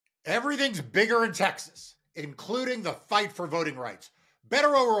Everything's bigger in Texas, including the fight for voting rights. Beto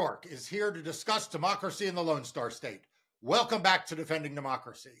O'Rourke is here to discuss democracy in the Lone Star State. Welcome back to Defending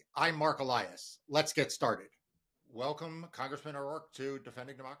Democracy. I'm Mark Elias. Let's get started. Welcome, Congressman O'Rourke, to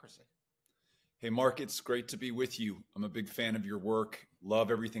Defending Democracy. Hey, Mark, it's great to be with you. I'm a big fan of your work,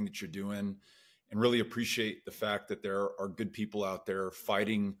 love everything that you're doing, and really appreciate the fact that there are good people out there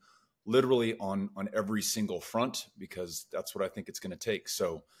fighting literally on every single front, because that's what I think it's going to take.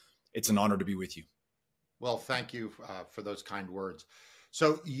 So it's an honor to be with you. Well, thank you for those kind words.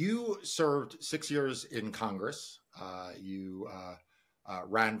 So you served 6 years in Congress. You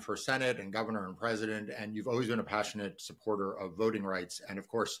ran for Senate and governor and president, and you've always been a passionate supporter of voting rights. And of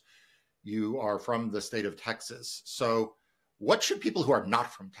course, you are from the state of Texas. So what should people who are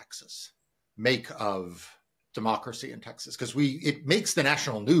not from Texas make of democracy in Texas? Because it makes the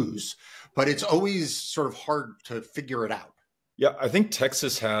national news, but it's always sort of hard to figure it out. Yeah, I think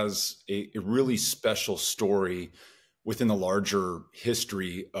Texas has a really special story within the larger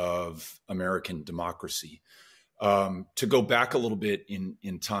history of American democracy. To go back a little bit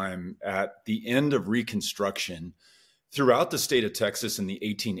in time, at the end of Reconstruction, throughout the state of Texas in the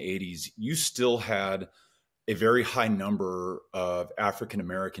 1880s, you still had a very high number of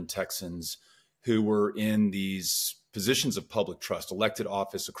African-American Texans who were in these positions of public trust, elected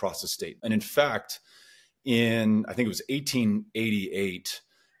office across the state. And in fact, I think it was 1888,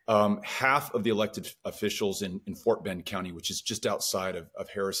 half of the elected officials in Fort Bend County, which is just outside of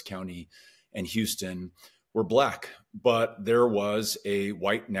Harris County and Houston, were Black. But there was a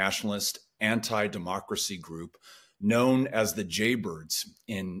white nationalist anti-democracy group known as the Jaybirds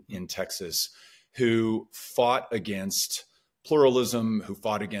in Texas, who fought against pluralism, who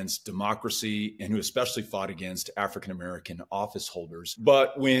fought against democracy, and who especially fought against African-American office holders.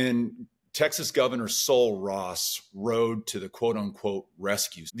 But when Texas Governor Sol Ross rode to the quote-unquote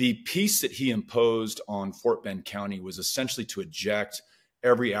rescue, the peace that he imposed on Fort Bend County was essentially to eject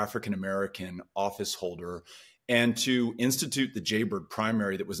every African-American office holder and to institute the Jaybird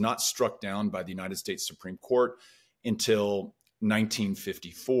primary that was not struck down by the United States Supreme Court until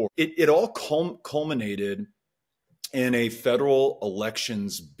 1954. It all culminated in a federal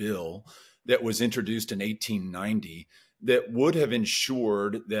elections bill that was introduced in 1890 that would have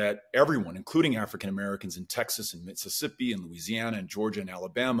ensured that everyone, including African Americans in Texas and Mississippi and Louisiana and Georgia and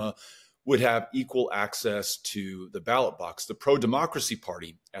Alabama, would have equal access to the ballot box. The pro-democracy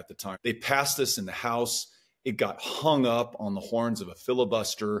party at the time, they passed this in the House. It got hung up on the horns of a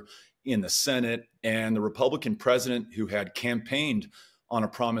filibuster in the Senate, and the Republican president, who had campaigned on a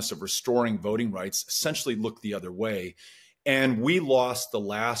promise of restoring voting rights, essentially looked the other way. And we lost the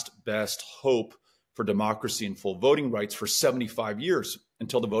last best hope for democracy and full voting rights for 75 years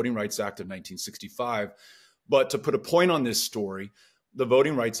until the Voting Rights Act of 1965. But to put a point on this story, the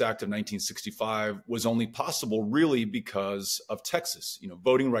Voting Rights Act of 1965 was only possible really because of Texas.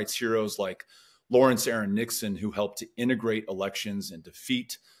 Voting rights heroes like Lawrence Aaron Nixon, who helped to integrate elections and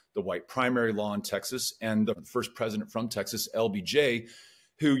defeat the white primary law in Texas, and the first president from Texas, LBJ,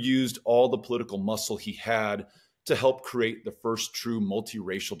 who used all the political muscle he had to help create the first true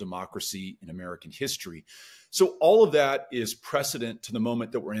multiracial democracy in American history. So all of that is precedent to the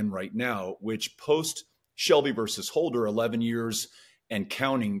moment that we're in right now, which post Shelby versus Holder, 11 years and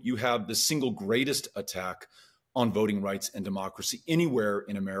counting, you have the single greatest attack on voting rights and democracy anywhere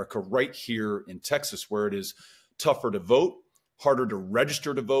in America, right here in Texas, where it is tougher to vote, harder to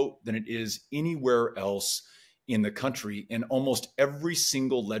register to vote than it is anywhere else in the country. And almost every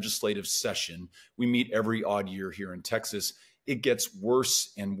single legislative session, we meet every odd year here in Texas, it gets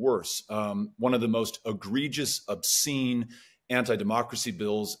worse and worse. One of the most egregious, obscene anti-democracy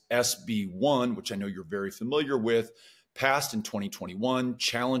bills, SB 1, which I know you're very familiar with, passed in 2021,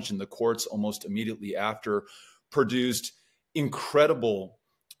 challenged in the courts almost immediately after, produced incredible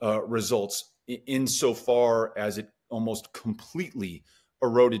results insofar as it almost completely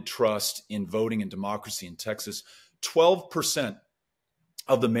eroded trust in voting and democracy in Texas. 12%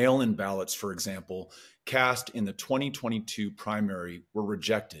 of the mail-in ballots, for example, cast in the 2022 primary were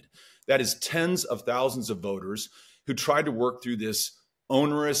rejected. That is tens of thousands of voters who tried to work through this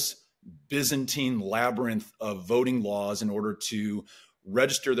onerous Byzantine labyrinth of voting laws in order to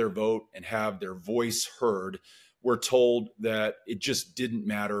register their vote and have their voice heard, were told that it just didn't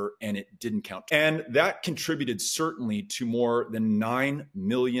matter and it didn't count. And that contributed certainly to more than 9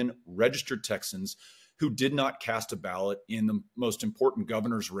 million registered Texans who did not cast a ballot in the most important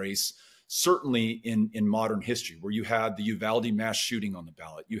governor's race certainly in modern history, where you had the Uvalde mass shooting on the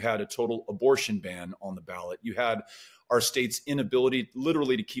ballot, you had a total abortion ban on the ballot, you had our state's inability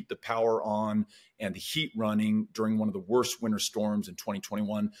literally to keep the power on and the heat running during one of the worst winter storms in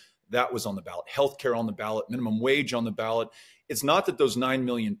 2021. That was on the ballot. Healthcare on the ballot, minimum wage on the ballot. It's not that those 9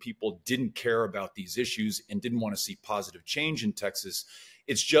 million people didn't care about these issues and didn't want to see positive change in Texas.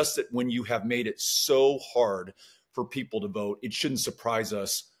 It's just that when you have made it so hard for people to vote, it shouldn't surprise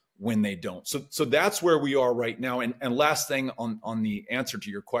us when they don't. So that's where we are right now. And last thing on the answer to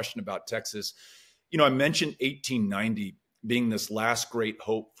your question about Texas, I mentioned 1890 being this last great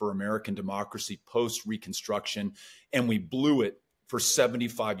hope for American democracy post-Reconstruction, and we blew it for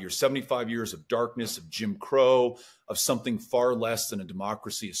 75 years of darkness, of Jim Crow, of something far less than a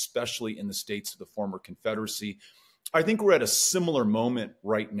democracy, especially in the states of the former Confederacy. I think we're at a similar moment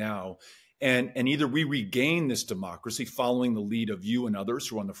right now. And either we regain this democracy following the lead of you and others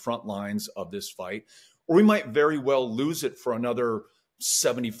who are on the front lines of this fight, or we might very well lose it for another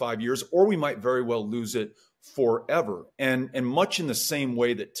 75 years, or we might very well lose it forever. And much in the same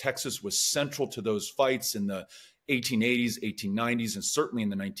way that Texas was central to those fights in the 1880s, 1890s, and certainly in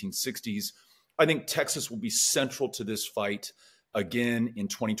the 1960s, I think Texas will be central to this fight again in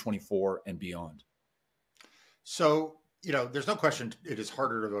 2024 and beyond. So, there's no question it is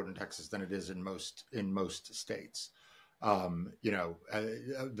harder to vote in Texas than it is in most states. The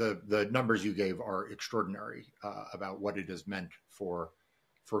numbers you gave are extraordinary about what it has meant for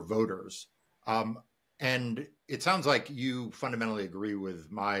voters. And it sounds like you fundamentally agree with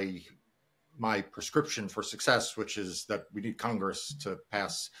my prescription for success, which is that we need Congress to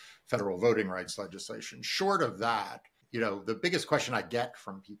pass federal voting rights legislation. Short of that, the biggest question I get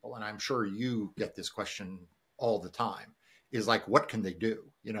from people, and I'm sure you get this question all the time, is like, what can they do?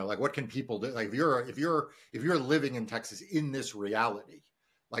 What can people do? Like, if you're living in Texas in this reality,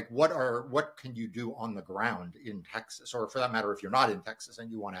 like what can you do on the ground in Texas? Or for that matter, if you're not in Texas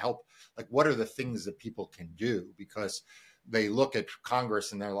and you want to help, like, what are the things that people can do? Because they look at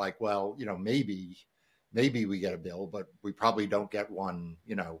Congress and they're like, well, maybe we get a bill, but we probably don't get one,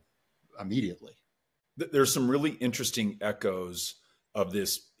 immediately. There's some really interesting echoes of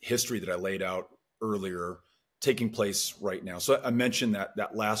this history that I laid out earlier taking place right now. So I mentioned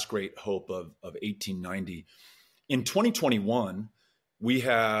that last great hope of 1890. In 2021, we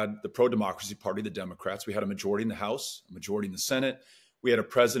had the pro-democracy party, the Democrats. We had a majority in the House, a majority in the Senate. We had a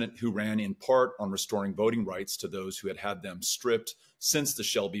president who ran in part on restoring voting rights to those who had them stripped since the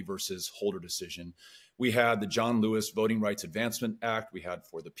Shelby versus Holder decision. We had the John Lewis Voting Rights Advancement Act. We had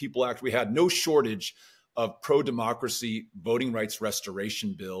For the People Act. We had no shortage of pro-democracy voting rights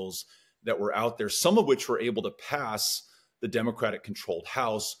restoration bills that were out there, some of which were able to pass the Democratic-controlled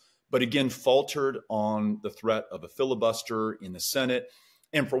House, but again, faltered on the threat of a filibuster in the Senate.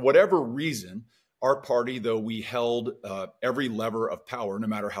 And for whatever reason, our party, though we held every lever of power, no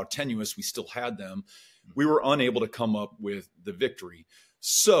matter how tenuous, we still had them, we were unable to come up with the victory.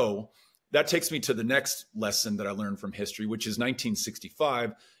 So that takes me to the next lesson that I learned from history, which is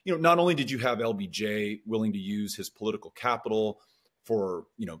 1965. Not only did you have LBJ willing to use his political capital for,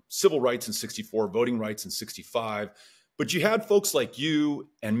 civil rights in 64, voting rights in 65, but you had folks like you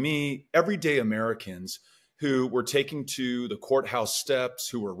and me, everyday Americans, who were taking to the courthouse steps,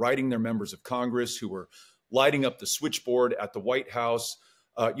 who were writing their members of Congress, who were lighting up the switchboard at the White House.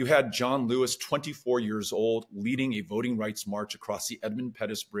 You had John Lewis, 24 years old, leading a voting rights march across the Edmund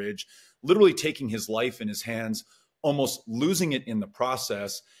Pettus Bridge, literally taking his life in his hands, almost losing it in the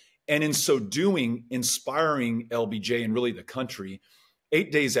process, and in so doing, inspiring LBJ and really the country.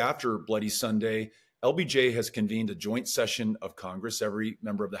 8 days after Bloody Sunday, LBJ has convened a joint session of Congress, every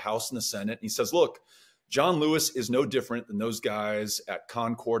member of the House and the Senate. And he says, look, John Lewis is no different than those guys at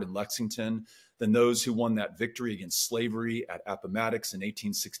Concord and Lexington, than those who won that victory against slavery at Appomattox in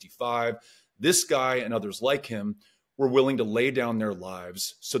 1865. This guy and others like him were willing to lay down their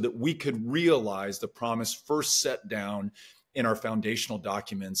lives so that we could realize the promise first set down in our foundational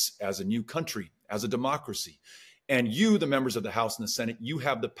documents as a new country, as a democracy. And you, the members of the House and the Senate, you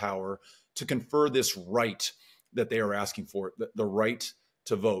have the power to confer this right that they are asking for, the right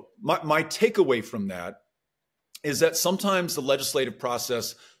to vote. My takeaway from that is that sometimes the legislative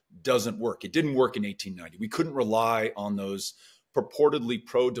process doesn't work. It didn't work in 1890. We couldn't rely on those purportedly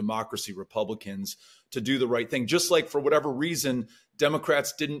pro-democracy Republicans to do the right thing. Just like, for whatever reason,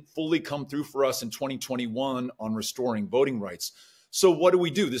 Democrats didn't fully come through for us in 2021 on restoring voting rights. So what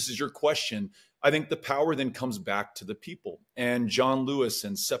do? This is your question. I think the power then comes back to the people. And John Lewis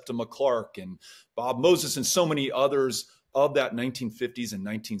and Septima Clark and Bob Moses and so many others of that 1950s and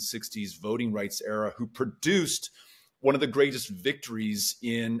 1960s voting rights era who produced one of the greatest victories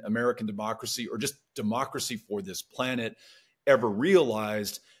in American democracy, or just democracy for this planet, ever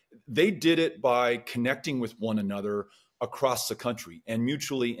realized. They did it by connecting with one another across the country and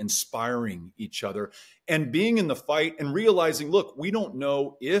mutually inspiring each other and being in the fight and realizing, look, we don't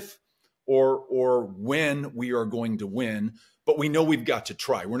know if or when we are going to win, but we know we've got to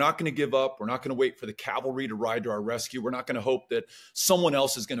try. We're not going to give up. We're not going to wait for the cavalry to ride to our rescue. We're not going to hope that someone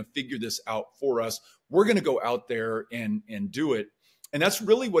else is going to figure this out for us. We're going to go out there and do it. And that's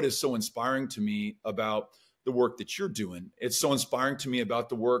really what is so inspiring to me about the work that you're doing. It's so inspiring to me about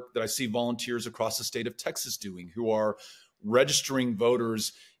the work that I see volunteers across the state of Texas doing, who are registering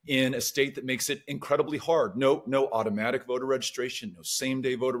voters in a state that makes it incredibly hard. No automatic voter registration, no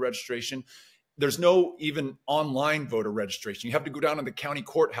same-day voter registration. There's no even online voter registration. You have to go down to the county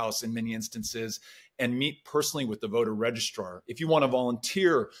courthouse in many instances and meet personally with the voter registrar. If you want to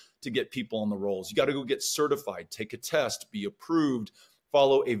volunteer to get people on the rolls, you got to go get certified, take a test, be approved,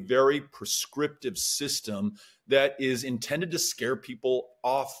 follow a very prescriptive system that is intended to scare people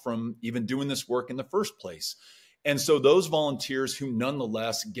off from even doing this work in the first place. And so those volunteers who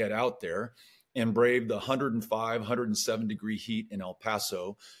nonetheless get out there and brave the 105, 107 degree heat in El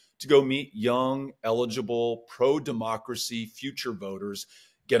Paso to go meet young, eligible, pro-democracy future voters,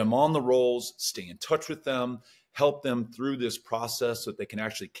 get them on the rolls, stay in touch with them, help them through this process so that they can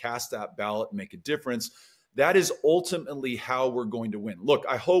actually cast that ballot and make a difference. That is ultimately how we're going to win. Look,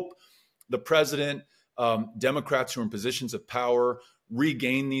 I hope the president, Democrats who are in positions of power,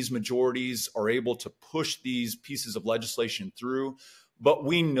 regain these majorities, are able to push these pieces of legislation through. But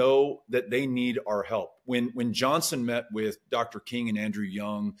we know that they need our help. When Johnson met with Dr. King and Andrew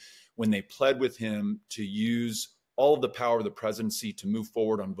Young, when they pled with him to use all of the power of the presidency to move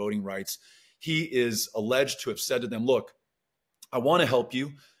forward on voting rights, he is alleged to have said to them, look, I want to help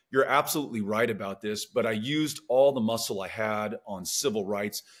you. You're absolutely right about this, but I used all the muscle I had on civil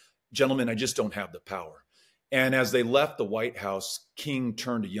rights. Gentlemen, I just don't have the power. And as they left the White House, King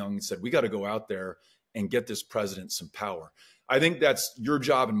turned to Young and said, we got to go out there and get this president some power. I think that's your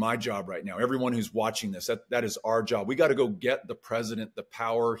job and my job right now. Everyone who's watching this, that is our job. We got to go get the president the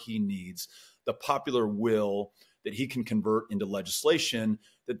power he needs, the popular will that he can convert into legislation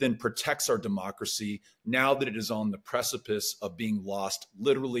that then protects our democracy now that it is on the precipice of being lost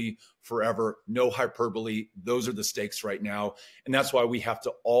literally forever. No hyperbole. Those are the stakes right now. And that's why we have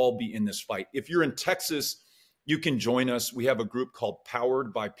to all be in this fight. If you're in Texas, you can join us. We have a group called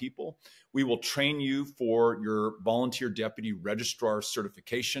Powered by People. We will train you for your volunteer deputy registrar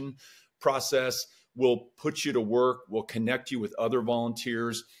certification process. We'll put you to work. We'll connect you with other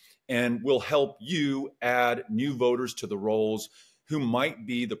volunteers, and we'll help you add new voters to the rolls who might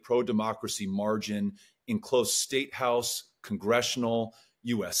be the pro-democracy margin in close state house, congressional,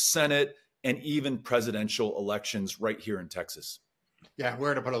 U.S. Senate, and even presidential elections right here in Texas. Yeah,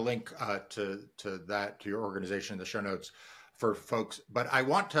 we're going to put a link to your organization in the show notes for folks. But I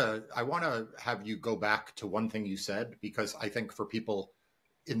want to have you go back to one thing you said, because I think for people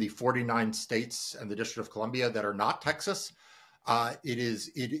in the 49 states and the District of Columbia that are not Texas, it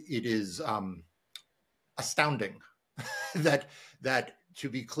is astounding that to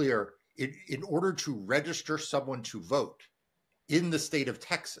be clear, in order to register someone to vote in the state of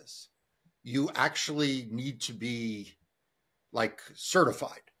Texas, you actually need to be like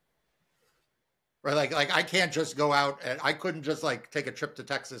certified, right? Like I can't just go out and I couldn't just like take a trip to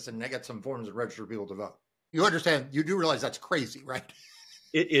Texas and get some forms and register people to vote. You understand? You do realize that's crazy, right?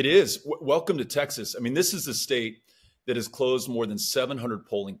 It is. Welcome to Texas. I mean, this is a state that has closed more than 700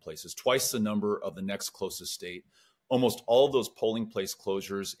 polling places, twice the number of the next closest state. Almost all of those polling place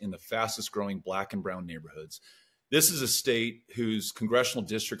closures in the fastest growing Black and brown neighborhoods. This is a state whose congressional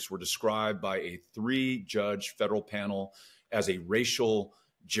districts were described by a 3-judge federal panel as a racial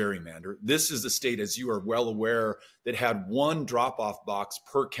gerrymander. This is the state, as you are well aware, that had one drop-off box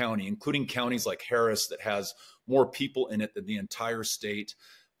per county, including counties like Harris that has more people in it than the entire state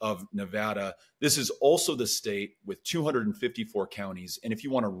of Nevada. This is also the state with 254 counties. And if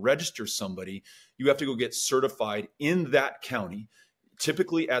you want to register somebody, you have to go get certified in that county,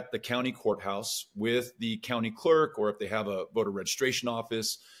 typically at the county courthouse with the county clerk, or if they have a voter registration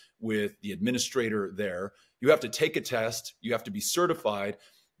office, with the administrator there. You have to take a test. You have to be certified.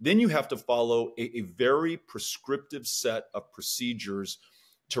 Then you have to follow a very prescriptive set of procedures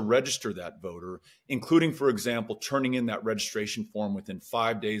to register that voter, including, for example, turning in that registration form within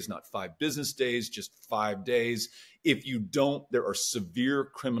 5 days, not 5 business days, just 5 days. If you don't, there are severe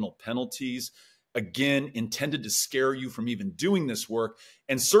criminal penalties, again, intended to scare you from even doing this work.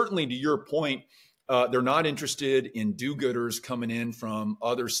 And certainly, to your point, They're not interested in do-gooders coming in from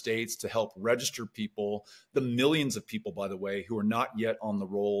other states to help register people, the millions of people, by the way, who are not yet on the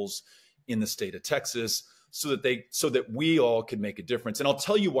rolls in the state of Texas, so that we all could make a difference. And I'll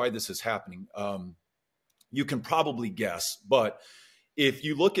tell you why this is happening. You can probably guess, but if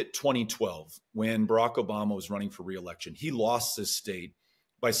you look at 2012, when Barack Obama was running for re-election, he lost this state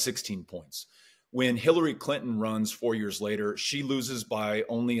by 16 points. When Hillary Clinton runs 4 years later, she loses by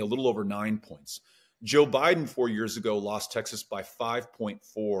only a little over 9 points. Joe Biden 4 years ago lost Texas by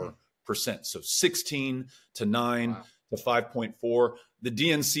 5.4%. So 16 to 9 to 5.4. The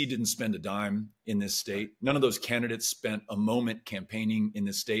DNC didn't spend a dime in this state. None of those candidates spent a moment campaigning in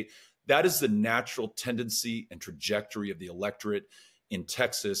this state. That is the natural tendency and trajectory of the electorate in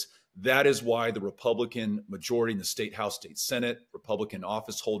Texas. That is why the Republican majority in the state House, state Senate, Republican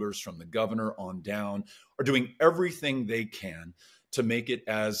office holders from the governor on down are doing everything they can to make it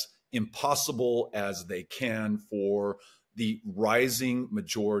as impossible as they can for the rising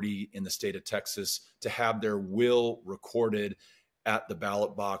majority in the state of Texas to have their will recorded at the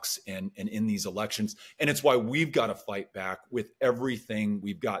ballot box and in these elections. And it's why we've got to fight back with everything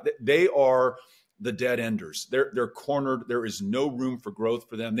we've got. They are the dead enders. They're cornered. There is no room for growth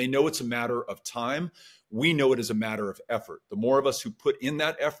for them. They know it's a matter of time. We know it is a matter of effort. The more of us who put in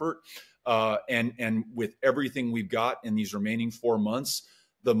that effort and with everything we've got in these remaining 4 months,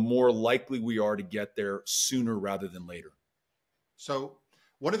 the more likely we are to get there sooner rather than later. So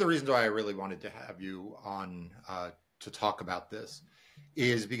one of the reasons why I really wanted to have you on to talk about this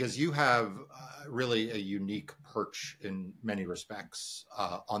is because you have really a unique perch in many respects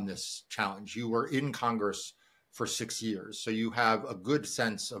on this challenge. You were in Congress for 6 years, so you have a good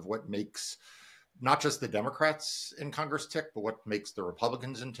sense of what makes not just the Democrats in Congress tick, but what makes the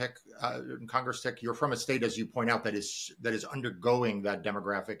Republicans in Congress tick. You're from a state, as you point out, that is undergoing that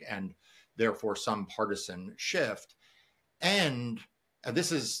demographic and therefore some partisan shift. And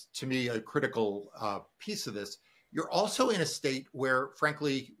this is, to me, a critical piece of this. You're also in a state where,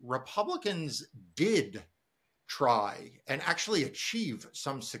 frankly, Republicans did try and actually achieve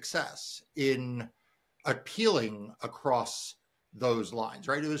some success in appealing across those lines,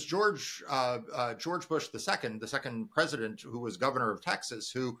 right? It was George Bush the second president, who was governor of Texas,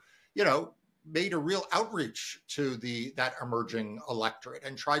 who, made a real outreach to that emerging electorate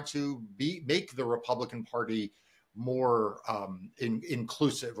and tried to make the Republican Party more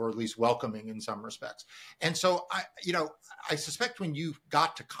inclusive, or at least welcoming in some respects. And so I suspect when you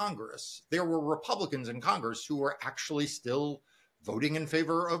got to Congress, there were Republicans in Congress who were actually still voting in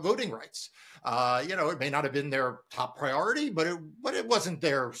favor of voting rights. It may not have been their top priority, but it wasn't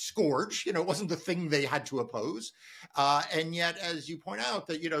their scourge. It wasn't the thing they had to oppose. And yet, as you point out,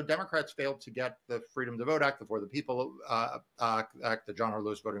 that Democrats failed to get the Freedom to Vote Act, the For the People Act, the John R.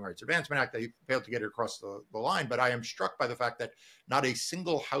 Lewis Voting Rights Advancement Act. They failed to get it across the line. But I am struck by the fact that not a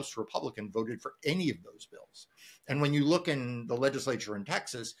single House Republican voted for any of those bills. And when you look in the legislature in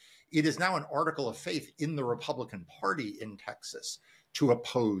Texas, it is now an article of faith in the Republican Party in Texas to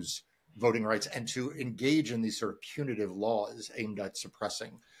oppose voting rights and to engage in these sort of punitive laws aimed at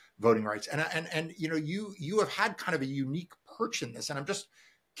suppressing voting rights. And you have had kind of a unique perch in this. And I'm just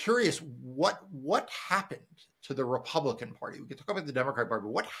curious what happened to the Republican Party. We could talk about the Democratic Party,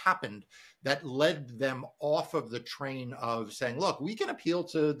 but what happened that led them off of the train of saying, look, we can appeal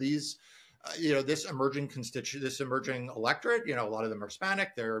to these this emerging electorate. A lot of them are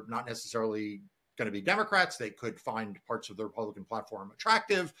Hispanic. They're not necessarily going to be Democrats. They could find parts of the Republican platform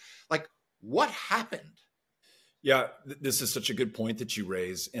attractive. Like, what happened? Yeah, this is such a good point that you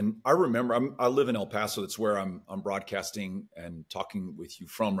raise. And I remember, I live in El Paso. That's where I'm broadcasting and talking with you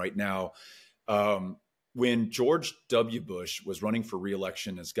from right now. When George W. Bush was running for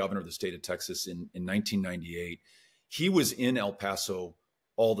re-election as governor of the state of Texas in 1998, he was in El Paso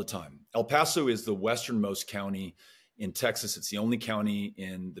all the time. El Paso is the westernmost county in Texas. It's the only county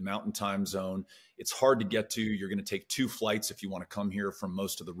in the Mountain Time Zone. It's hard to get to. You're going to take 2 flights if you want to come here from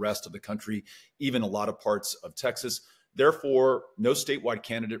most of the rest of the country, even a lot of parts of Texas. Therefore, no statewide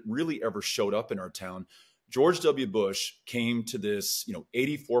candidate really ever showed up in our town. George W. Bush came to this,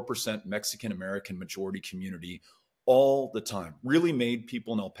 84% Mexican-American majority community all the time, really made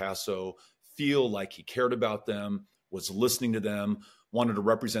people in El Paso feel like he cared about them, was listening to them, wanted to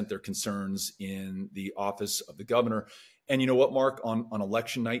represent their concerns in the office of the governor. And you know what, Mark, on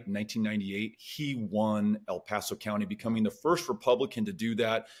election night in 1998, he won El Paso County, becoming the first Republican to do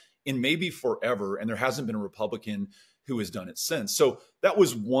that in maybe forever. And there hasn't been a Republican who has done it since. So that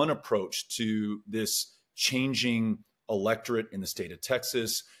was one approach to this changing electorate in the state of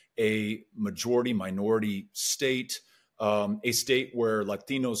Texas, a majority minority state, a state where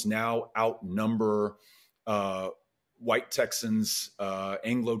Latinos now outnumber white Texans,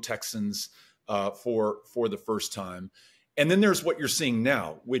 Anglo-Texans for the first time. And then there's what you're seeing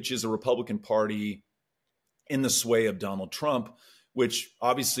now, which is a Republican Party in the sway of Donald Trump, which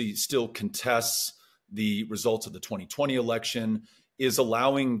obviously still contests the results of the 2020 election, is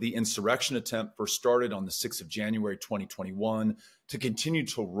allowing the insurrection attempt first started on the 6th of January, 2021, to continue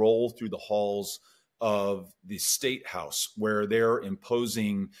to roll through the halls of the state house, where they're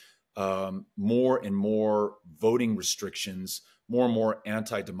imposing more and more voting restrictions, more and more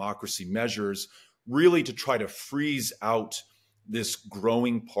anti-democracy measures, really to try to freeze out this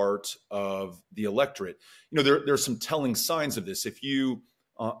growing part of the electorate. There's some telling signs of this. If you,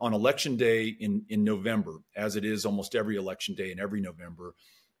 on election day in November, as it is almost every election day in every November,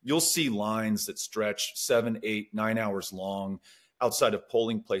 you'll see lines that stretch 7, 8, 9 hours long outside of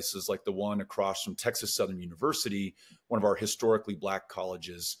polling places like the one across from Texas Southern University, one of our historically Black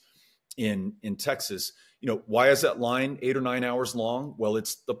colleges in Texas. Why is that line 8 or 9 hours long? Well,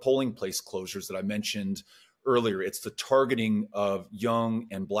 it's the polling place closures that I mentioned earlier. It's the targeting of young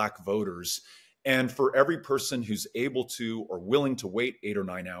and Black voters. And for every person who's able to or willing to wait 8 or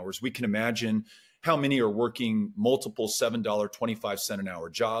 9 hours, we can imagine how many are working multiple $7.25 an hour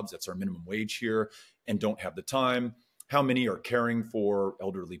jobs. That's our minimum wage here, and don't have the time. How many are caring for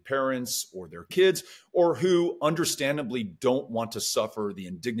elderly parents or their kids, or who understandably don't want to suffer the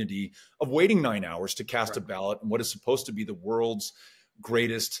indignity of waiting 9 hours to cast a ballot in what is supposed to be the world's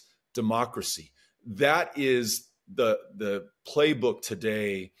greatest democracy. That is the playbook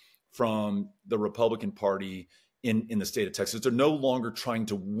today from the Republican Party in the state of Texas. They're no longer trying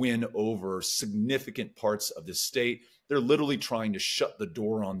to win over significant parts of the state. They're literally trying to shut the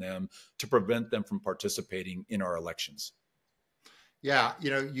door on them to prevent them from participating in our elections. Yeah,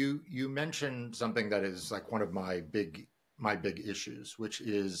 you mentioned something that is like one of my big issues, which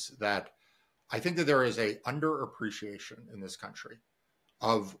is that I think that there is a underappreciation in this country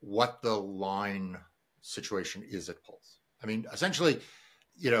of what the line situation is at polls. I mean, essentially,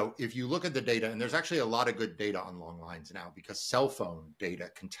 if you look at the data, and there's actually a lot of good data on long lines now, because cell phone data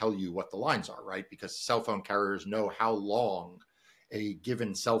can tell you what the lines are, right? Because cell phone carriers know how long a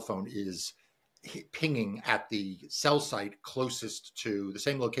given cell phone is pinging at the cell site closest to the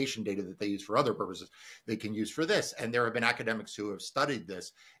same location data that they use for other purposes, they can use for this. And there have been academics who have studied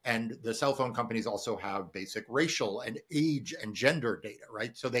this. And the cell phone companies also have basic racial and age and gender data,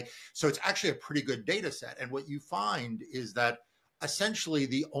 right? So it's actually a pretty good data set. And what you find is that essentially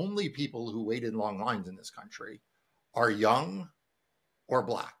the only people who wait in long lines in this country are young or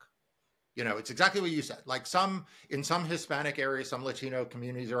Black. It's exactly what you said. Like in some Hispanic areas, some Latino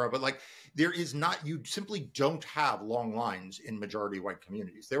communities but there is not, you simply don't have long lines in majority white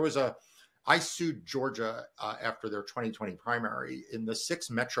communities. I sued Georgia after their 2020 primary in the 6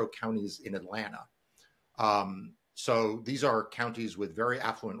 metro counties in Atlanta. So these are counties with very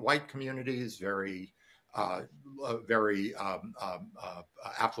affluent white communities, very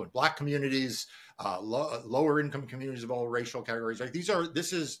affluent Black communities, lower income communities of all racial categories. Like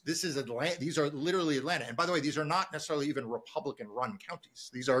this is Atlanta. These are literally Atlanta. And by the way, these are not necessarily even Republican run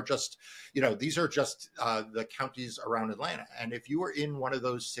counties. These are just the counties around Atlanta. And if you were in one of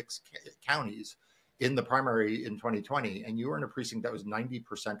those 6 counties in the primary in 2020, and you were in a precinct that was 90%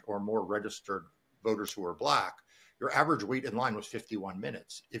 or more registered voters who were Black, your average wait in line was 51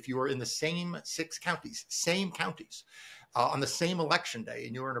 minutes. If you were in the same 6 counties, on the same election day,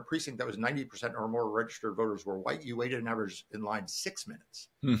 and you were in a precinct that was 90% or more registered voters were white, you waited an average in line 6 minutes.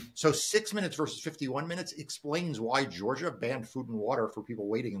 So 6 minutes versus 51 minutes explains why Georgia banned food and water for people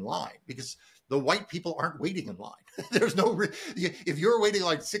waiting in line, because the white people aren't waiting in line. There's if you're waiting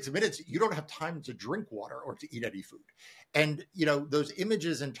like 6 minutes, you don't have time to drink water or to eat any food. And, those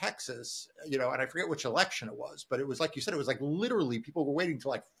images in Texas, and I forget which election it was, but it was like you said, it was like literally people were waiting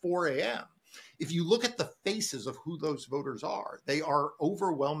till like 4 a.m. If you look at the faces of who those voters are, they are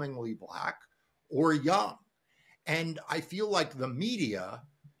overwhelmingly Black or young. And I feel like the media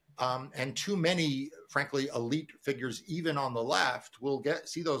and too many, frankly, elite figures, even on the left, will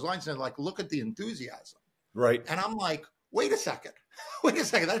see those lines and like, look at the enthusiasm. Right. And I'm like, wait a second.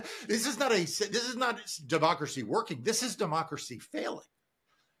 This is not democracy working. This is democracy failing,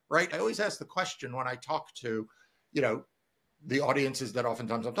 right? I always ask the question when I talk to, the audiences that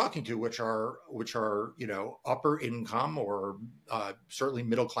oftentimes I'm talking to, which are upper income or certainly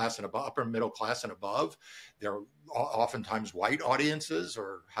middle class and above, upper middle class and above. They're oftentimes white audiences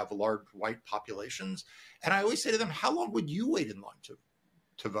or have large white populations. And I always say to them, how long would you wait in line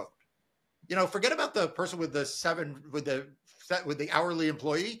to vote? Forget about the person with the hourly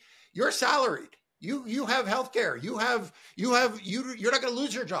employee. You're salaried. You have health care. You're not going to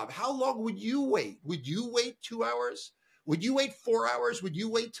lose your job. How long would you wait? Would you wait 2 hours? Would you wait 4 hours? Would you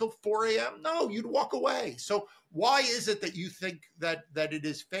wait till 4 a.m.? No, you'd walk away. So why is it that you think that it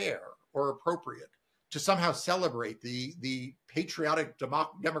is fair or appropriate to somehow celebrate the patriotic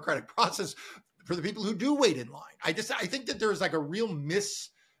democratic process for the people who do wait in line? I think that there is like a real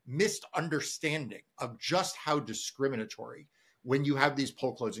misunderstanding of just how discriminatory, when you have these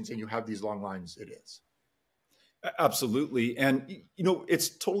poll closings and you have these long lines, it is. Absolutely. And, you know, it's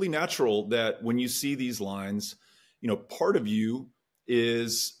totally natural that when you see these lines, you know, part of you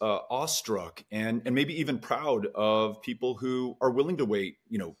is awestruck and maybe even proud of people who are willing to wait,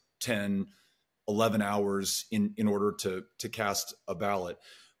 you know, 10, 11 hours in order to cast a ballot.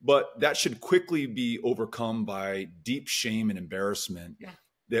 But that should quickly be overcome by deep shame and embarrassment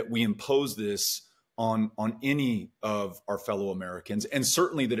that we impose this on any of our fellow Americans, and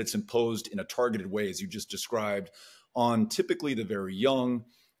certainly that it's imposed in a targeted way, as you just described, on typically the very young,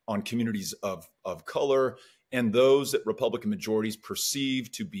 on communities of color, and those that Republican majorities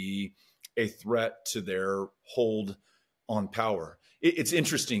perceive to be a threat to their hold on power. It's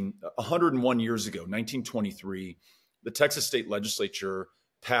interesting, 101 years ago, 1923, the Texas state legislature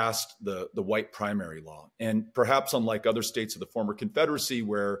passed the white primary law. And perhaps unlike other states of the former Confederacy,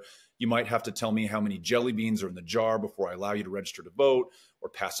 where you might have to tell me how many jelly beans are in the jar before I allow you to register to vote, or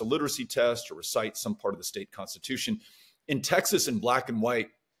pass a literacy test, or recite some part of the state constitution. In Texas, in black and white,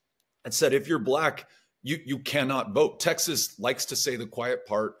 it said, if you're black, you cannot vote. Texas likes to say the quiet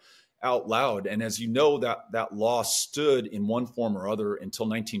part out loud. And as you know, that law stood in one form or other until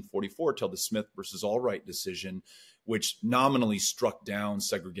 1944, till the Smith versus Allwright decision, which nominally struck down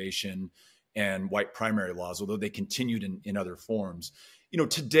segregation and white primary laws, although they continued in other forms. You know,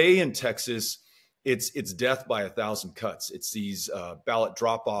 today in Texas, it's death by 1,000 cuts. It's these ballot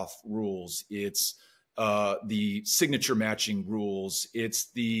drop-off rules. It's the signature matching rules.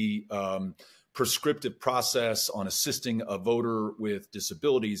 It's the prescriptive process on assisting a voter with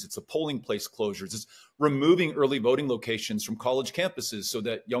disabilities. It's a polling place closures. It's removing early voting locations from college campuses so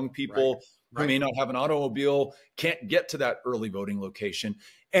that young people who may not have an automobile can't get to that early voting location.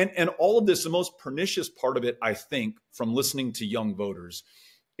 And all of this, the most pernicious part of it, I think, from listening to young voters,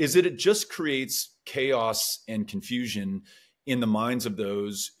 is that it just creates chaos and confusion in the minds of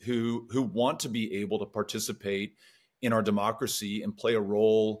those who want to be able to participate in our democracy and play a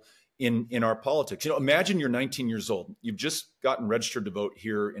role in our politics. You know, imagine you're 19 years old. You've just gotten registered to vote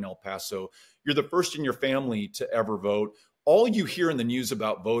here in El Paso. You're the first in your family to ever vote. All you hear in the news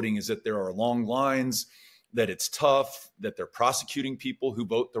about voting is that there are long lines, that it's tough, that they're prosecuting people who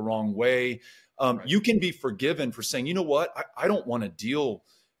vote the wrong way. You can be forgiven for saying, you know what, I don't want to deal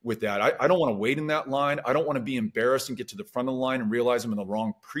with that. I don't want to wait in that line. I don't want to be embarrassed and get to the front of the line and realize I'm in the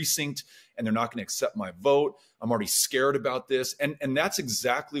wrong precinct and they're not going to accept my vote. I'm already scared about this. And that's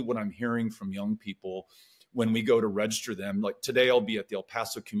exactly what I'm hearing from young people when we go to register them. Like today, I'll be at the El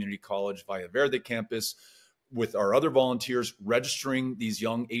Paso Community College Valle Verde campus with our other volunteers registering these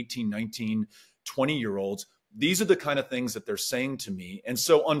young 18, 19, 20-year-olds. These are the kind of things that they're saying to me. And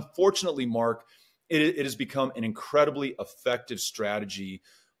so unfortunately, Mark, it has become an incredibly effective strategy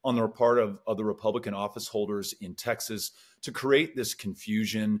on the part of the Republican office holders in Texas to create this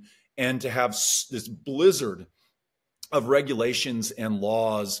confusion and to have this blizzard of regulations and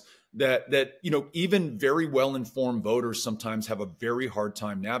laws that you know, even very well-informed voters sometimes have a very hard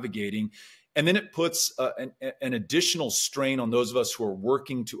time navigating. And then it puts an additional strain on those of us who are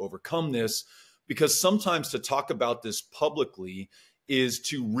working to overcome this, because sometimes to talk about this publicly is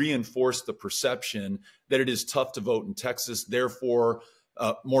to reinforce the perception that it is tough to vote in Texas. Therefore,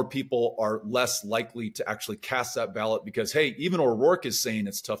 more people are less likely to actually cast that ballot because, hey, even O'Rourke is saying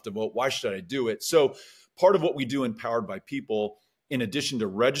it's tough to vote. Why should I do it? So part of what we do in Powered by People, in addition to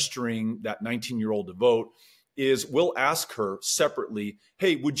registering that 19-year-old to vote, is we'll ask her separately,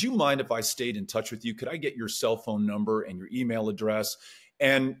 hey, would you mind if I stayed in touch with you? Could I get your cell phone number and your email address?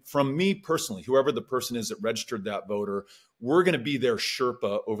 And from me personally, whoever the person is that registered that voter, we're going to be their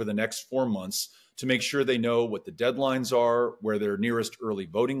Sherpa over the next 4 months to make sure they know what the deadlines are, where their nearest early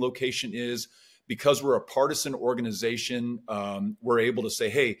voting location is. Because we're a partisan organization, we're able to say,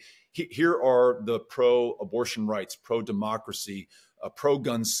 hey, here are the pro-abortion rights, pro-democracy,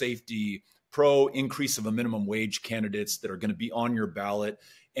 pro-gun safety, pro-increase of a minimum wage candidates that are going to be on your ballot.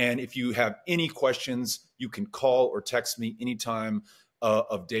 And if you have any questions, you can call or text me anytime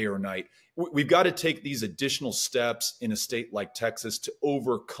of day or night. We've got to take these additional steps in a state like Texas to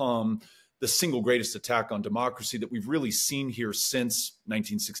overcome the single greatest attack on democracy that we've really seen here since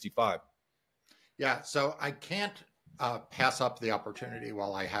 1965. Yeah, so I can't pass up the opportunity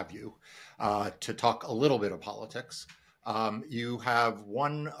while I have you to talk a little bit of politics. You have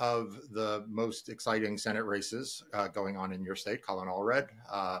one of the most exciting Senate races going on in your state. Colin Allred,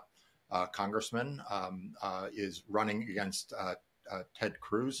 Congressman, is running against Ted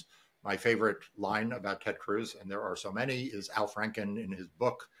Cruz. My favorite line about Ted Cruz, and there are so many, is Al Franken in his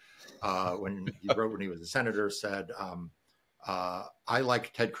book, when he wrote when he was a senator, said, I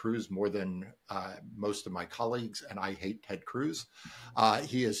like Ted Cruz more than most of my colleagues, and I hate Ted Cruz.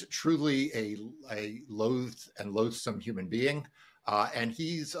 He is truly a loathed and loathsome human being. And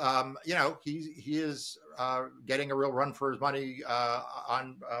he's, he is getting a real run for his money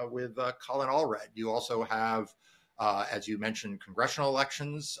with Colin Allred. You also have, as you mentioned, congressional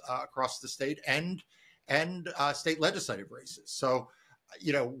elections across the state and state legislative races. So,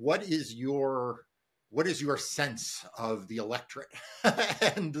 what is your sense of the electorate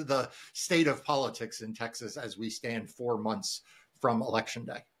and the state of politics in Texas as we stand 4 months from Election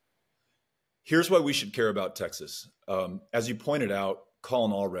Day? Here's why we should care about Texas. As you pointed out,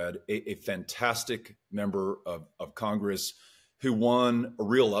 Colin Allred, a fantastic member of Congress who won a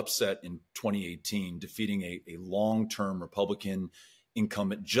real upset in 2018, defeating a long-term Republican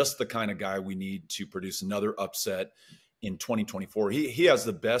incumbent, just the kind of guy we need to produce another upset in 2024. He has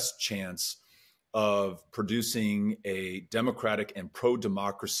the best chance of producing a Democratic and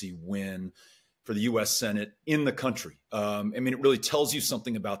pro-democracy win for the U.S. Senate in the country. It really tells you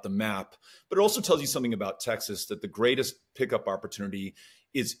something about the map, but it also tells you something about Texas, that the greatest pickup opportunity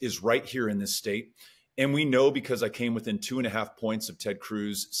is right here in this state. And we know, because I came within 2.5 points of Ted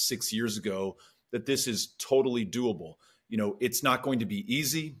Cruz 6 years ago, that this is totally doable. It's not going to be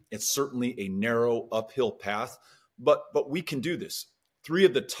easy. It's certainly a narrow uphill path, but we can do this. 3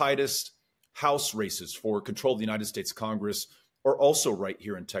 of the tightest House races for control of the United States Congress are also right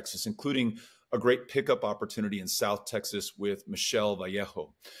here in Texas, including a great pickup opportunity in South Texas with Michelle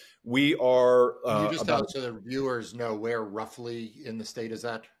Vallejo. We are Can you just tell so the viewers know where roughly in the state is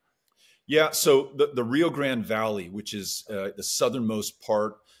that? Yeah, so the Rio Grande Valley, which is the southernmost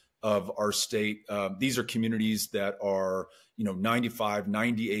part of our state, these are communities that are 95,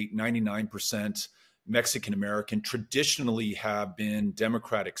 98, 99% Mexican American, traditionally have been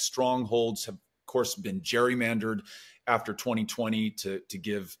Democratic strongholds, have of course been gerrymandered after 2020 to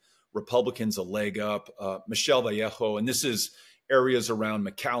give Republicans a leg up. Michelle Vallejo, and this is areas around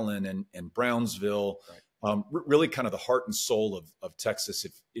McAllen and Brownsville, really kind of the heart and soul of Texas,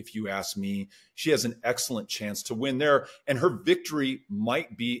 if you ask me. She has an excellent chance to win there, and her victory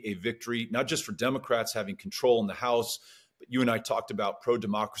might be a victory not just for Democrats having control in the House, but you and I talked about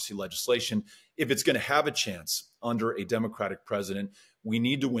pro-democracy legislation. If it's going to have a chance under a Democratic president, we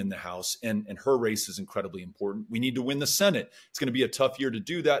need to win the House, and her race is incredibly important. We need to win the Senate. It's going to be a tough year to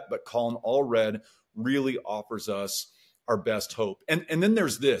do that, but Colin Allred really offers us our best hope. And then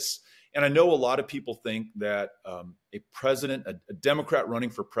there's this, and I know a lot of people think that a Democrat running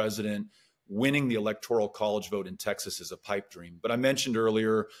for president, winning the Electoral College vote in Texas is a pipe dream. But I mentioned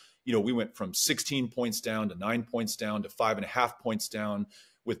earlier, we went from 16 points down to 9 points down to 5.5 points down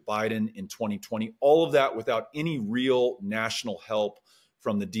with Biden in 2020, all of that without any real national help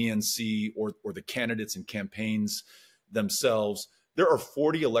from the DNC or the candidates and campaigns themselves. There are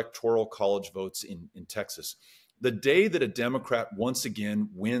 40 electoral college votes in Texas. The day that a Democrat once again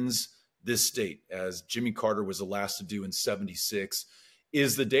wins this state, as Jimmy Carter was the last to do in 76,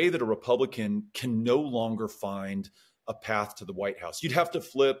 is the day that a Republican can no longer find a path to the White House. You'd have to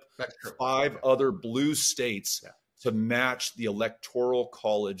flip 5 other blue states to match the electoral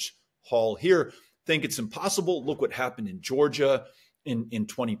college haul here. Think it's impossible. Look what happened in Georgia in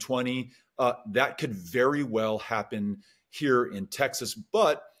 2020. That could very well happen here in Texas,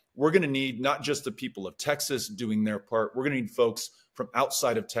 but we're going to need not just the people of Texas doing their part. We're going to need folks from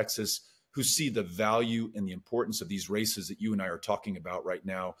outside of Texas who see the value and the importance of these races that you and I are talking about right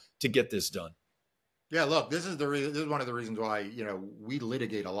now to get this done. Yeah, look, this is one of the reasons why, we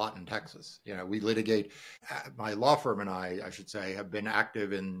litigate a lot in Texas. We litigate. My law firm and I should say, have been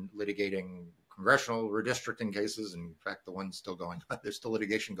active in litigating congressional redistricting cases. In fact, the one's still going on. There's still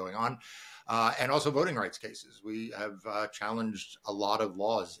litigation going on, and also voting rights cases. We have challenged a lot of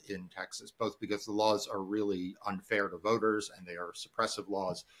laws in Texas, both because the laws are really unfair to voters and they are suppressive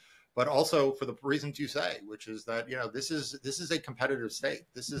laws, but also for the reasons you say, which is that this is a competitive state.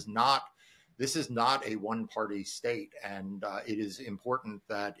 This is not a one-party state, and it is important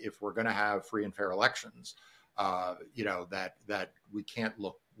that if we're going to have free and fair elections, that we can't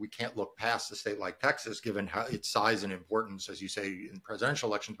look past a state like Texas, given how its size and importance, as you say, in presidential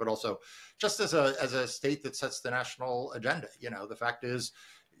elections, but also just as a state that sets the national agenda. The fact is,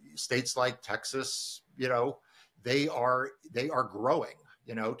 states like Texas, they are growing.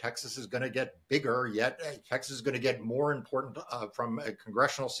 You know, Texas is going to get bigger, yet Texas is going to get more important from a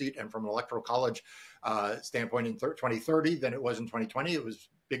congressional seat and from an electoral college standpoint in 2030 than it was in 2020. It was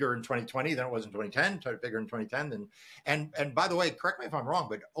bigger in 2020 than it was in 2010, bigger in 2010. And by the way, correct me if I'm wrong,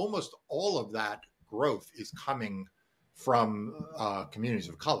 but almost all of that growth is coming from communities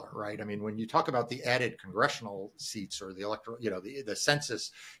of color, right? I mean, when you talk about the added congressional seats or the electoral, you know, the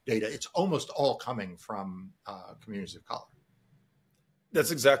census data, it's almost all coming from communities of color.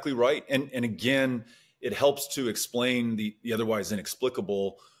 That's exactly right. And again, it helps to explain the otherwise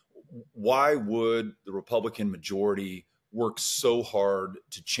inexplicable. Why would the Republican majority work so hard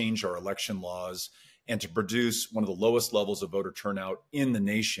to change our election laws and to produce one of the lowest levels of voter turnout in the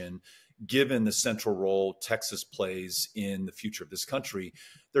nation, given the central role Texas plays in the future of this country?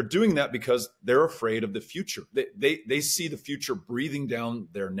 They're doing that because they're afraid of the future. They see the future breathing down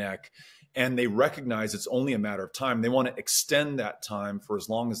their neck, and they recognize it's only a matter of time. They want to extend that time for as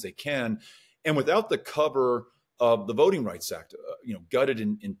long as they can. And without the cover of the Voting Rights Act, gutted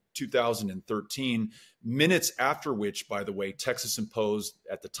in 2013, minutes after which, by the way, Texas imposed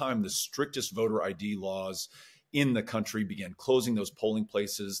at the time the strictest voter ID laws in the country, began closing those polling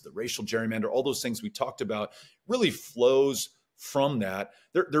places, the racial gerrymander, all those things we talked about really flows from that.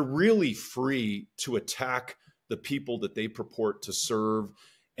 They're really free to attack the people that they purport to serve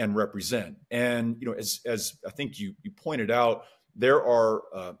and represent. And, you know, as I think you pointed out, there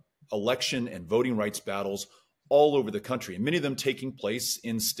are election and voting rights battles all over the country, and many of them taking place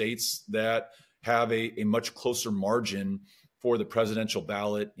in states that have a much closer margin for the presidential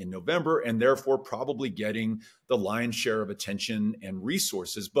ballot in November, and therefore probably getting the lion's share of attention and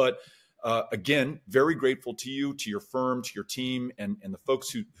resources. But again, very grateful to you, to your firm, to your team, and the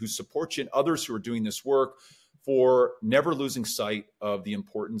folks who support you and others who are doing this work for never losing sight of the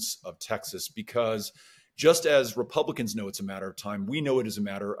importance of Texas, because just as Republicans know it's a matter of time, we know it is a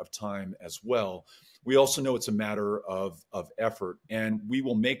matter of time as well. We also know it's a matter of effort, and we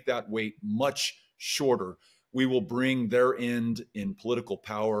will make that wait much shorter. We will bring their end in political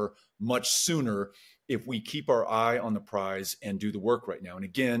power much sooner if we keep our eye on the prize and do the work right now. And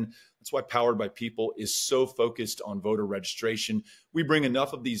again, that's why Powered by People is so focused on voter registration. We bring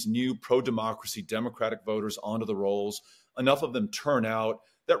enough of these new pro-democracy Democratic voters onto the rolls, enough of them turn out,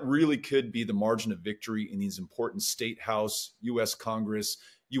 that really could be the margin of victory in these important state house, U.S. Congress,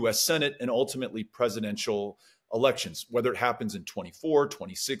 U.S. Senate, and ultimately presidential elections. Whether it happens in 24,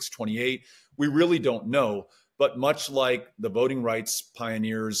 26, 28, we really don't know. But much like the voting rights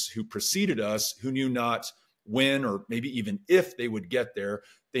pioneers who preceded us, who knew not when or maybe even if they would get there,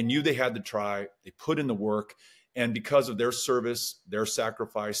 they knew they had to try, they put in the work, and because of their service, their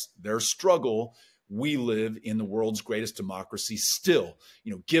sacrifice, their struggle, we live in the world's greatest democracy still.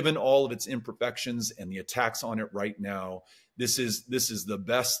 You know, given all of its imperfections and the attacks on it right now, this is the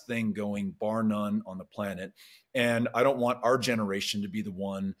best thing going, bar none, on the planet. And I don't want our generation to be the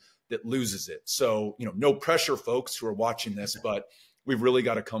one that loses it. So, you know, no pressure, folks who are watching this, but we've really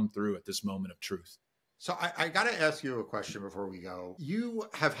got to come through at this moment of truth. So I got to ask you a question before we go. You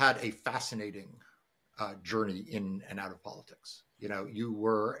have had a fascinating journey in and out of politics. You know, you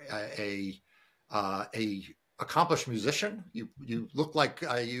were a accomplished musician. You look like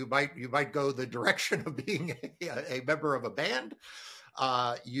you might go the direction of being a member of a band.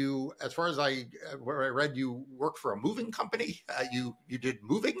 You, as far as where I read, you worked for a moving company. You did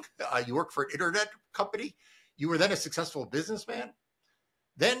moving. You worked for an internet company. You were then a successful businessman.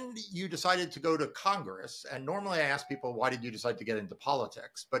 Then you decided to go to Congress. And normally I ask people, why did you decide to get into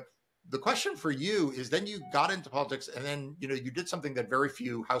politics? But the question for you is, then you got into politics, and then, you know, you did something that very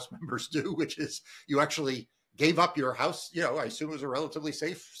few House members do, which is you actually gave up your house. You know, I assume it was a relatively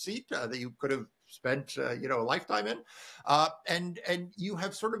safe seat that you could have spent, a lifetime in. And you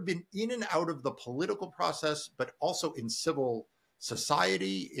have sort of been in and out of the political process, but also in civil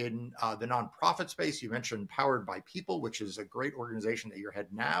society, in the nonprofit space. You mentioned Powered by People, which is a great organization that you're head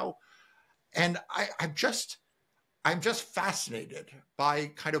now. And I'm just fascinated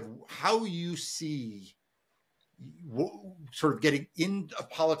by kind of how you see sort of getting into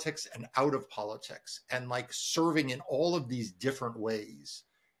politics and out of politics, and like serving in all of these different ways,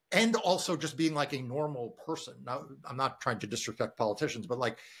 and also just being like a normal person. Now, I'm not trying to disrespect politicians, but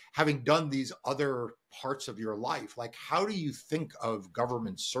like having done these other parts of your life, like how do you think of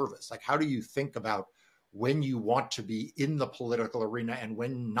government service? Like how do you think about when you want to be in the political arena and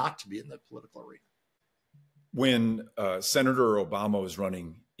when not to be in the political arena? When Senator Obama was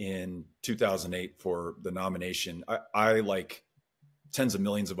running in 2008 for the nomination, I, like tens of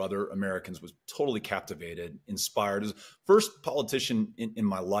millions of other Americans, was totally captivated, inspired. As the first politician in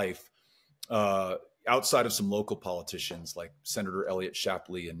my life, outside of some local politicians like Senator Elliott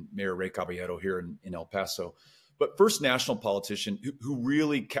Shapley and Mayor Ray Caballero here in El Paso. But first national politician who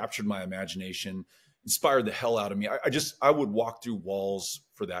really captured my imagination, inspired the hell out of me. I would walk through walls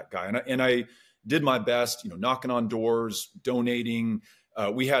for that guy. And I did my best, knocking on doors, donating.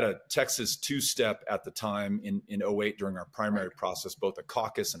 We had a Texas two-step at the time in 2008 during our primary process, both a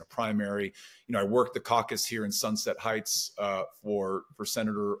caucus and a primary. I worked the caucus here in Sunset Heights for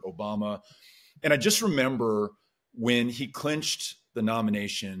Senator Obama. And I just remember when he clinched the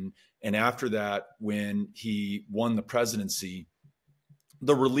nomination, and after that, when he won the presidency,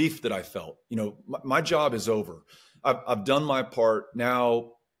 the relief that I felt. My job is over. I've done my part.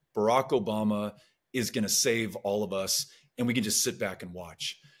 Now Barack Obama is going to save all of us, and we can just sit back and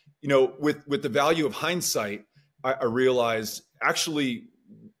watch. With the value of hindsight, I realized actually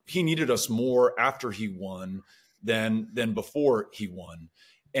he needed us more after he won than before he won.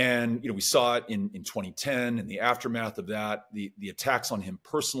 And we saw it in 2010 and the aftermath of that, the attacks on him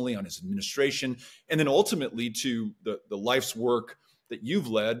personally, on his administration, and then ultimately to the life's work that you've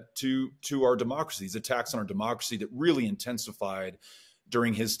led to our democracy, these attacks on our democracy that really intensified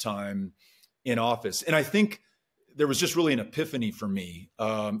during his time in office. And I think there was just really an epiphany for me.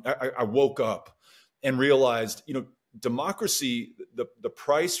 I woke up and realized, democracy, the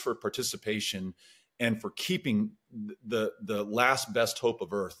price for participation and for keeping the last best hope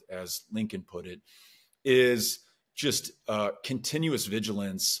of earth, as Lincoln put it, is just continuous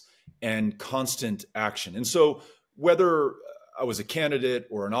vigilance and constant action. And so whether I was a candidate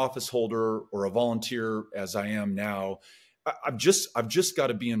or an office holder or a volunteer, as I am now, I've just got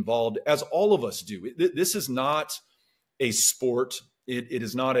to be involved, as all of us do. This is not a sport. It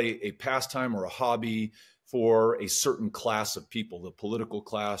is not a pastime or a hobby for a certain class of people, the political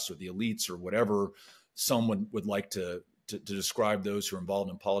class or the elites or whatever someone would like to describe those who are involved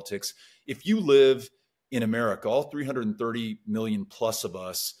in politics. If you live in America, all 330 million plus of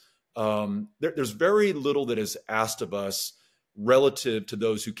us, there's very little that is asked of us relative to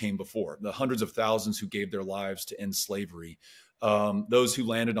those who came before, the hundreds of thousands who gave their lives to end slavery, those who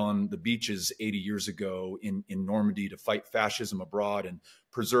landed on the beaches 80 years ago in Normandy to fight fascism abroad and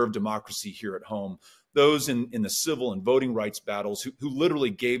preserve democracy here at home, those in the civil and voting rights battles who literally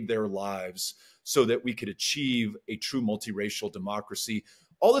gave their lives so that we could achieve a true multiracial democracy.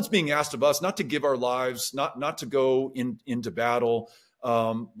 All that's being asked of us, not to give our lives, not to go into battle,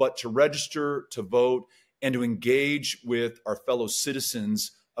 but to register, to vote, and to engage with our fellow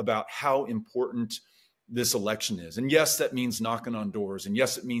citizens about how important this election is. And yes, that means knocking on doors. And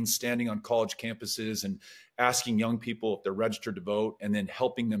yes, it means standing on college campuses and asking young people if they're registered to vote, and then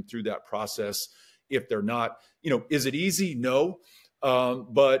helping them through that process if they're not. Is it easy? No.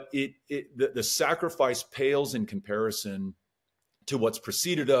 But the sacrifice pales in comparison to what's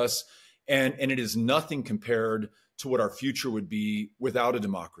preceded us. And it is nothing compared to what our future would be without a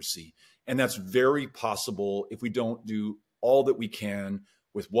democracy. And that's very possible if we don't do all that we can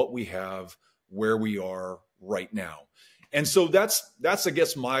with what we have, where we are right now. And so that's I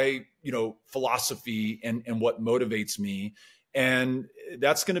guess, my, philosophy and what motivates me. And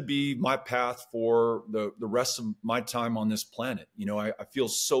that's going to be my path for the rest of my time on this planet. I feel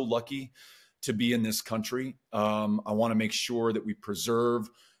so lucky to be in this country. I want to make sure that we preserve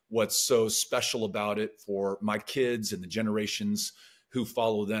what's so special about it for my kids and the generations who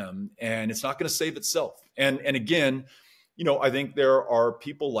follow them. And it's not going to save itself. And again, I think there are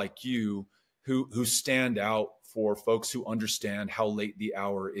people like you who stand out for folks who understand how late the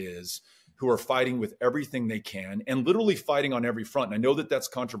hour is, who are fighting with everything they can and literally fighting on every front. And I know that that's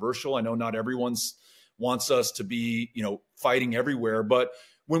controversial. I know not everyone wants us to be, fighting everywhere, but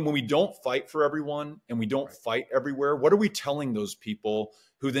when we don't fight for everyone and we don't fight everywhere, what are we telling those people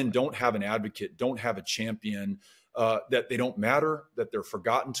who then don't have an advocate, don't have a champion, that they don't matter, that they're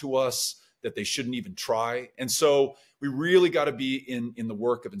forgotten to us, that they shouldn't even try? And so we really got to be in the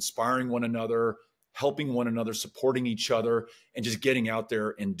work of inspiring one another, helping one another, supporting each other, and just getting out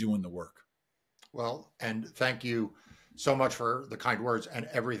there and doing the work. Well, and thank you so much for the kind words and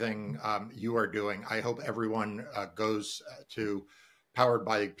everything you are doing. I hope everyone goes to Powered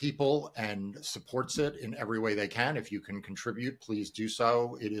by People and supports it in every way they can. If you can contribute, please do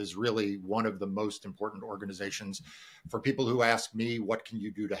so. It is really one of the most important organizations for people who ask me, what can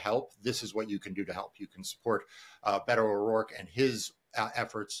you do to help? This is what you can do to help. You can support Beto O'Rourke and his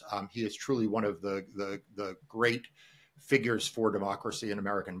efforts. He is truly one of the great figures for democracy in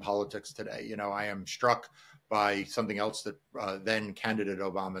American politics today. I am struck by something else that then candidate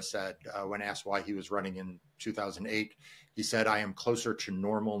Obama said when asked why he was running in 2008. He said, "I am closer to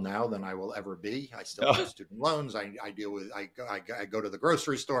normal now than I will ever be. I still have student loans. I deal with, I go to the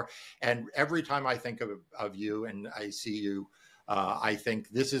grocery store. And every time I think of you and I see you, I think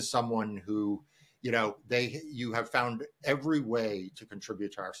this is someone who, you know, you have found every way to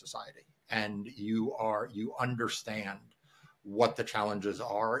contribute to our society. And you understand what the challenges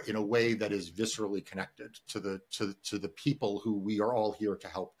are in a way that is viscerally connected to the people who we are all here to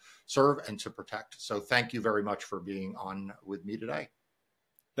help serve and to protect. So thank you very much for being on with me today.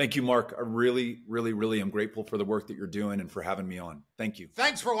 Thank you, Mark. I really, really, really am grateful for the work that you're doing and for having me on. Thank you.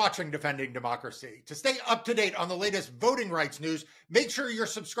 Thanks for watching Defending Democracy. To stay up to date on the latest voting rights news, make sure you're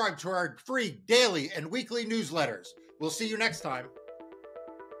subscribed to our free daily and weekly newsletters. We'll see you next time.